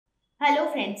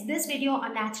Hello friends, this video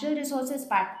on natural resources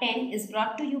part 10 is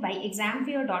brought to you by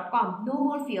examfear.com. No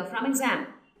more fear from exam.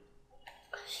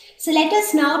 So let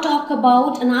us now talk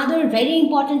about another very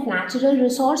important natural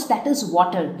resource, that is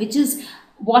water, which is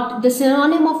what the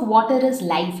synonym of water is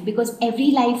life, because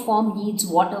every life form needs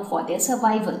water for their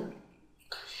survival.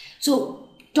 So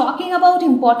talking about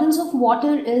importance of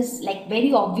water is like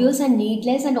very obvious and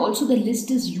needless, and also the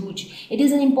list is huge. It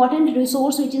is an important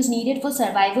resource which is needed for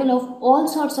survival of all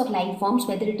sorts of life forms,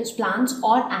 whether it is plants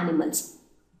or animals.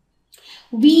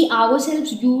 We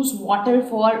ourselves use water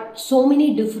for so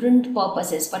many different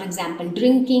purposes. For example,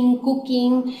 drinking,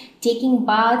 cooking, taking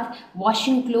bath,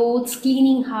 washing clothes,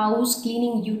 cleaning house,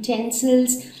 cleaning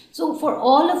utensils. So for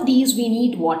all of these we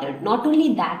need water. Not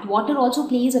only that, water also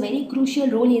plays a very crucial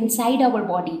role inside our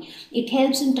body. It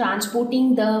helps in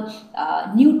transporting the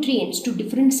nutrients to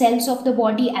different cells of the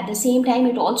body. At the same time,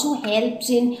 it also helps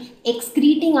in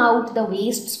excreting out the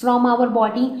wastes from our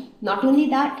body. Not only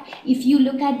that, if you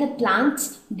look at the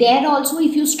plants, there also,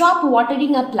 if you stop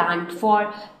watering a plant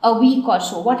for a week or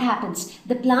so, what happens?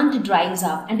 The plant dries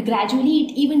up and gradually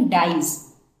it even dies.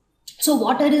 So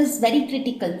water is very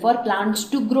critical for plants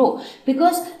to grow,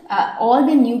 because all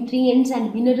the nutrients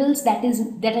and minerals that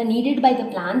are needed by the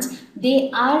plants,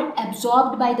 they are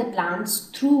absorbed by the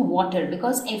plants through water,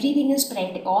 because everything is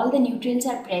spread, all the nutrients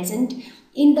are present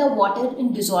in the water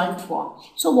in dissolved form.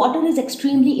 So water is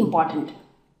extremely important.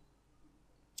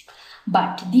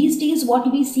 But these days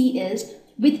what we see is,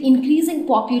 with increasing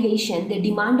population, the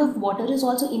demand of water is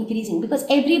also increasing, because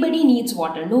everybody needs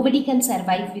water. Nobody can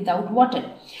survive without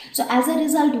water. So as a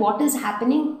result, what is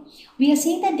happening? We are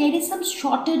seeing that there is some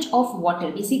shortage of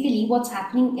water. Basically, what's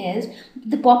happening is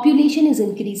the population is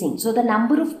increasing. So the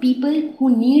number of people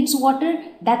who needs water,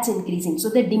 that's increasing. So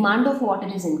the demand of water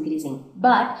is increasing.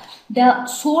 But the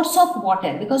source of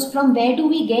water, because from where do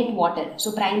we get water?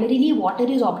 So primarily water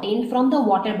is obtained from the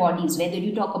water bodies, whether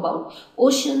you talk about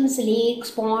oceans,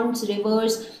 lakes, ponds,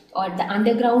 rivers, or the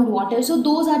underground water. So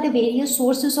those are the various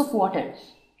sources of water.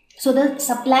 So the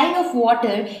supply of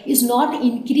water is not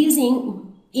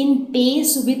increasing in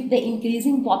pace with the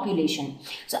increasing population.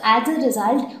 So as a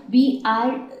result, we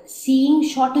are seeing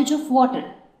shortage of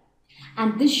water.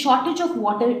 And this shortage of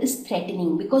water is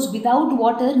threatening, because without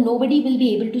water nobody will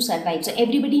be able to survive. So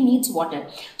everybody needs water.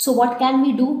 So what can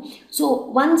we do? So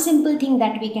one simple thing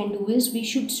that we can do is, we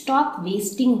should stop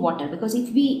wasting water, because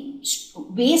if we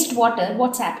waste water,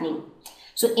 what's happening?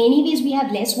 So anyways, we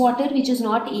have less water, which is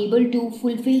not able to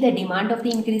fulfill the demand of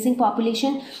the increasing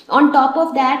population. On top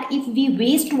of that, if we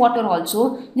waste water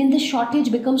also, then the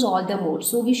shortage becomes all the more.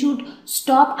 So we should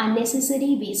stop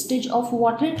unnecessary wastage of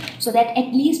water, so that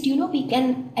at least, we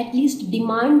can at least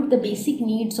demand the basic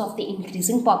needs of the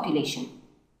increasing population.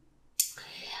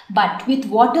 But with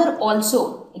water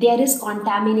also, there is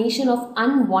contamination of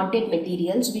unwanted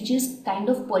materials, which is kind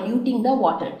of polluting the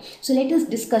water. So let us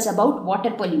discuss about water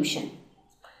pollution.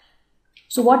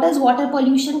 So what is water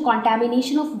pollution?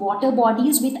 Contamination of water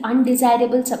bodies with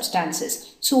undesirable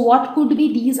substances. So what could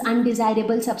be these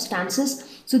undesirable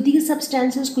substances? So these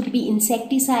substances could be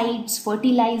insecticides,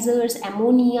 fertilizers,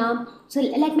 ammonia. So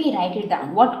let me write it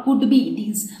down. What could be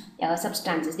these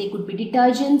substances? They could be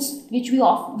detergents,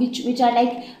 which are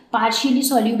like partially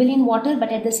soluble in water,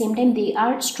 but at the same time they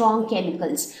are strong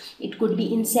chemicals. It could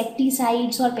be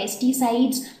insecticides or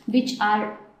pesticides, which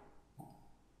are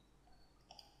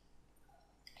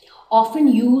often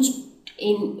used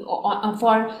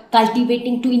for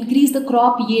cultivating to increase the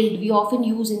crop yield. We often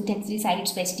use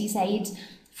insecticides, pesticides,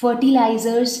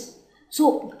 fertilizers.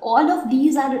 So all of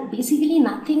these are basically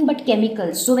nothing but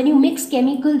chemicals. So when you mix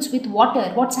chemicals with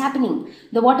water, what's happening?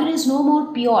 The water is no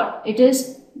more pure. It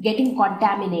is getting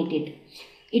contaminated.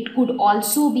 It could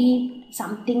also be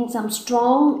some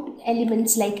strong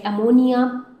elements like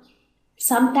ammonia.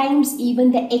 Sometimes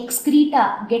even the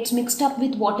excreta gets mixed up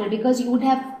with water, because you would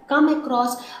have come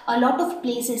across a lot of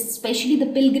places, especially the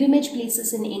pilgrimage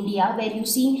places in India, where you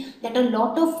see that a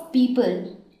lot of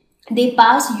people, they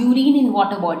pass urine in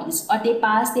water bodies, or they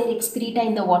pass their excreta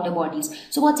in the water bodies.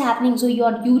 So what's happening? So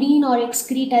your urine or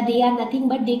excreta, they are nothing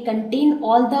but they contain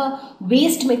all the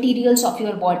waste materials of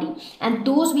your body, and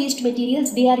those waste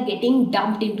materials, they are getting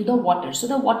dumped into the water. So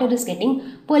the water is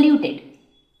getting polluted.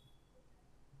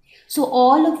 So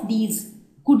all of these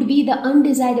could be the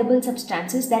undesirable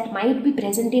substances that might be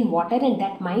present in water and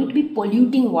that might be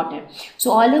polluting water.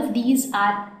 So all of these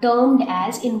are termed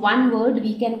as, in one word,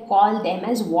 we can call them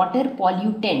as water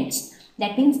pollutants.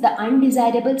 That means the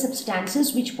undesirable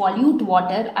substances which pollute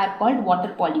water are called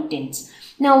water pollutants.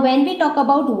 Now, when we talk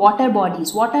about water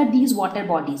bodies, what are these water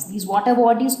bodies? These water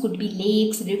bodies could be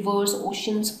lakes, rivers,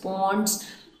 oceans, ponds,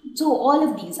 So all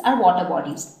of these are water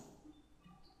bodies.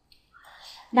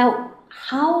 Now,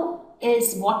 how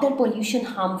is water pollution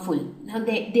harmful? Now,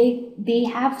 they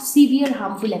have severe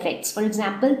harmful effects. For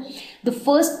example, the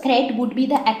first threat would be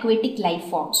the aquatic life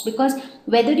forms, because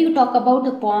whether you talk about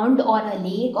a pond or a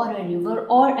lake or a river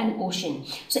or an ocean,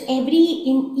 so in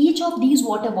each of these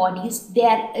water bodies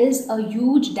there is a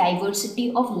huge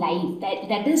diversity of life.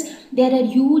 That is, there are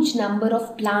huge number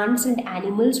of plants and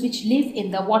animals which live in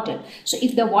the water. So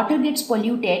if the water gets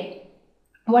polluted,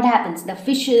 what happens? The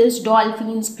fishes,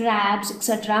 dolphins, crabs,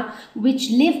 etc.,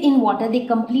 which live in water, they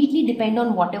completely depend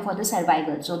on water for the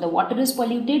survival. So the water is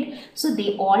polluted, so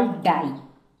they all die.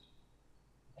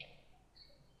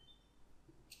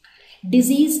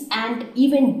 Disease and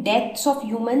even deaths of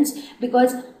humans,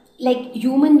 because like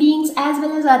human beings as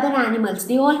well as other animals,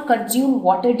 they all consume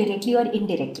water directly or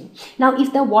indirectly. Now,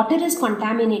 if the water is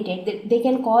contaminated, they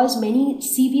can cause many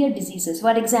severe diseases.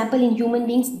 For example, in human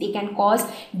beings, they can cause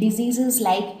diseases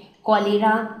like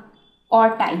cholera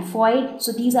or typhoid.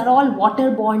 So these are all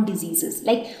waterborne diseases.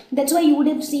 Like, that's why you would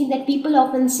have seen that people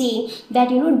often say that,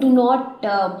 do not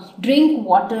drink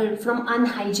water from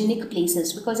unhygienic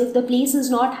places, because if the place is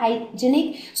not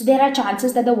hygienic, so there are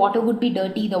chances that the water would be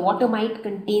dirty, the water might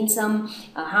contain some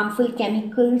harmful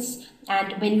chemicals,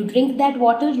 and when you drink that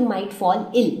water, you might fall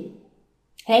ill,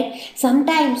 right?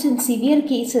 Sometimes in severe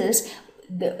cases,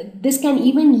 this can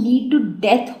even lead to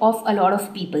death of a lot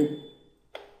of people.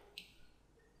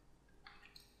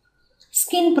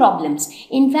 Skin problems.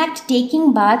 In fact,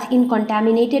 taking bath in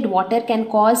contaminated water can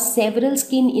cause several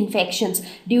skin infections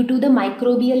due to the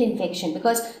microbial infection,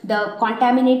 because the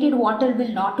contaminated water will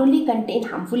not only contain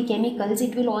harmful chemicals,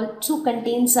 it will also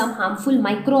contain some harmful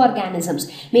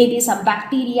microorganisms, maybe some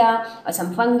bacteria or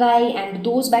some fungi, and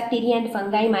those bacteria and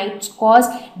fungi might cause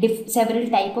several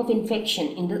type of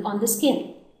infection on the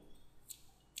skin.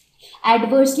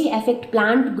 Adversely affect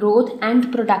plant growth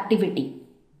and productivity.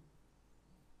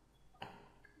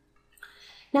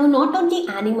 Now, not only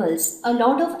animals, a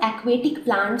lot of aquatic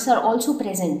plants are also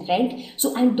present, right?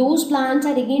 So, and those plants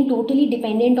are again totally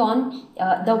dependent on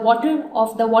the water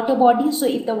of the water body. So,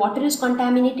 if the water is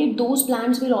contaminated, those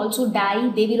plants will also die.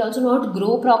 They will also not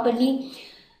grow properly.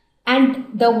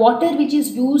 And the water which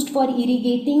is used for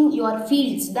irrigating your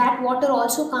fields, that water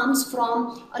also comes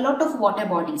from a lot of water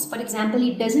bodies. For example,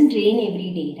 it doesn't rain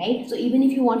every day, right? So even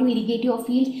if you want to irrigate your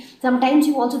field, sometimes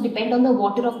you also depend on the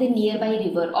water of the nearby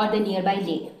river or the nearby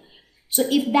lake. So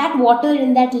if that water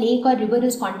in that lake or river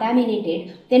is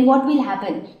contaminated, then what will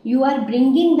happen? You are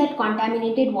bringing that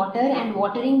contaminated water and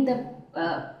watering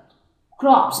the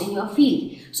crops in your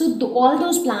field. So all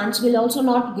those plants will also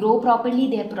not grow properly,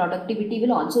 their productivity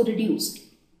will also reduce.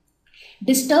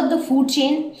 Disturb the food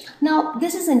chain. Now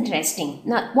this is interesting.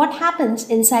 Now what happens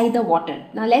inside the water?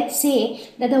 Now let's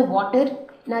say that the water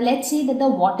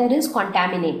is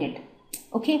contaminated.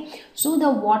 Okay, so the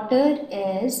water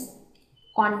is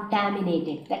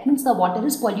contaminated. That means the water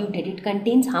is polluted. It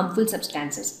contains harmful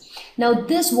substances. Now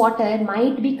this water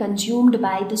might be consumed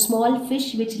by the small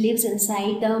fish which lives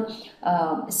inside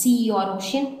the sea or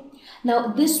ocean. Now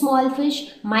this small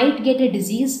fish might get a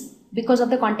disease because of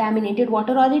the contaminated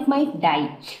water, or it might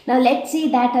die. Now let's say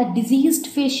that a diseased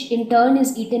fish in turn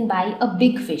is eaten by a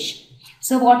big fish.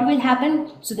 So what will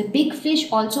happen? So the big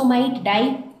fish also might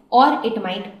die, or it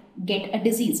might get a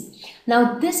disease.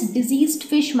 Now this diseased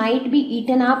fish might be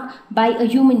eaten up by a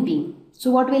human being.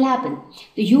 So what will happen?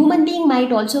 The human being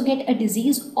might also get a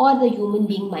disease, or the human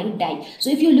being might die. So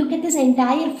if you look at this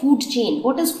entire food chain,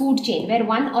 what is food chain? Where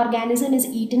one organism is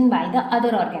eaten by the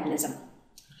other organism.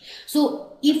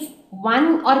 So if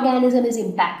one organism is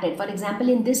impacted, for example,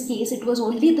 in this case, it was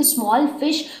only the small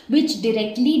fish which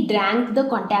directly drank the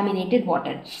contaminated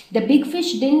water. The big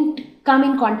fish didn't come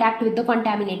in contact with the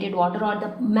contaminated water, or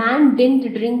the man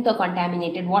didn't drink the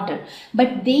contaminated water,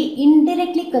 but they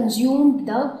indirectly consumed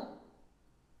the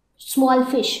small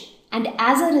fish. And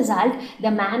as a result, the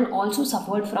man also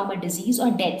suffered from a disease or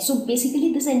death. So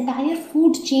basically, this entire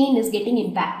food chain is getting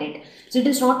impacted. So it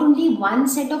is not only one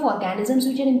set of organisms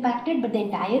which are impacted, but the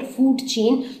entire food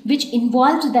chain which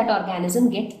involves that organism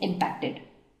gets impacted.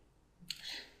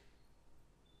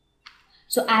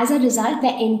 So as a result,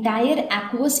 the entire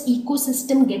aqueous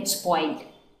ecosystem gets spoiled.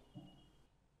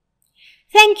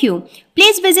 Thank you.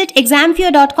 Please visit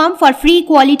examfear.com for free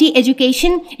quality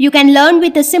education. You can learn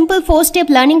with a simple 4-step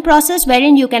learning process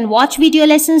wherein you can watch video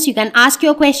lessons, you can ask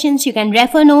your questions, you can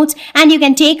refer notes, and you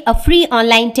can take a free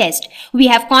online test. We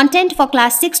have content for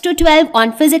class 6 to 12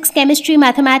 on physics, chemistry,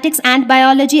 mathematics, and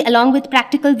biology along with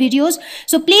practical videos.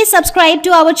 So please subscribe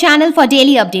to our channel for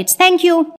daily updates. Thank you.